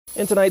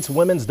In tonight's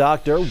Women's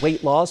Doctor,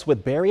 weight loss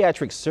with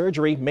bariatric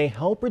surgery may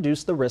help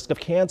reduce the risk of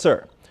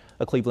cancer.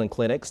 A Cleveland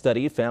Clinic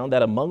study found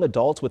that among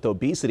adults with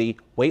obesity,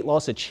 weight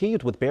loss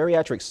achieved with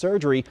bariatric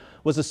surgery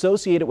was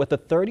associated with a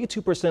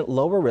 32%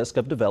 lower risk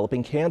of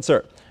developing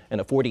cancer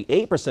and a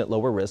 48%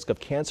 lower risk of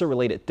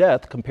cancer-related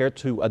death compared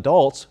to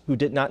adults who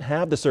did not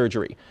have the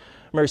surgery.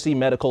 Mercy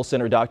Medical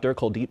Center Dr.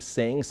 Kuldeep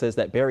Singh says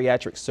that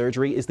bariatric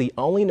surgery is the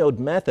only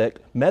known method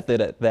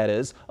that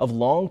is, of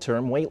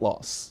long-term weight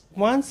loss.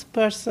 Once a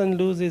person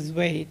loses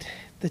weight,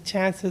 the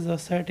chances of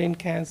certain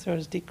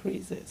cancers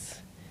decreases.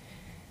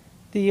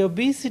 The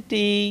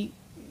obesity,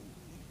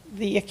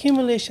 the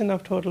accumulation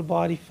of total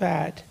body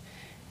fat,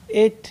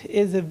 it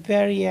is a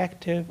very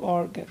active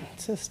organ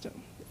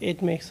system.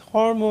 It makes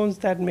hormones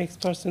that makes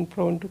person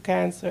prone to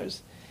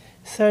cancers.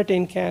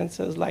 Certain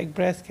cancers like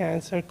breast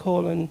cancer,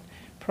 colon,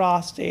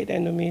 prostate,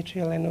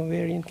 endometrial, and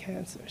ovarian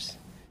cancers.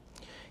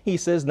 He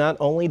says not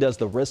only does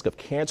the risk of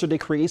cancer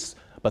decrease,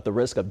 but the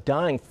risk of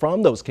dying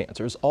from those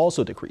cancers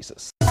also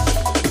decreases.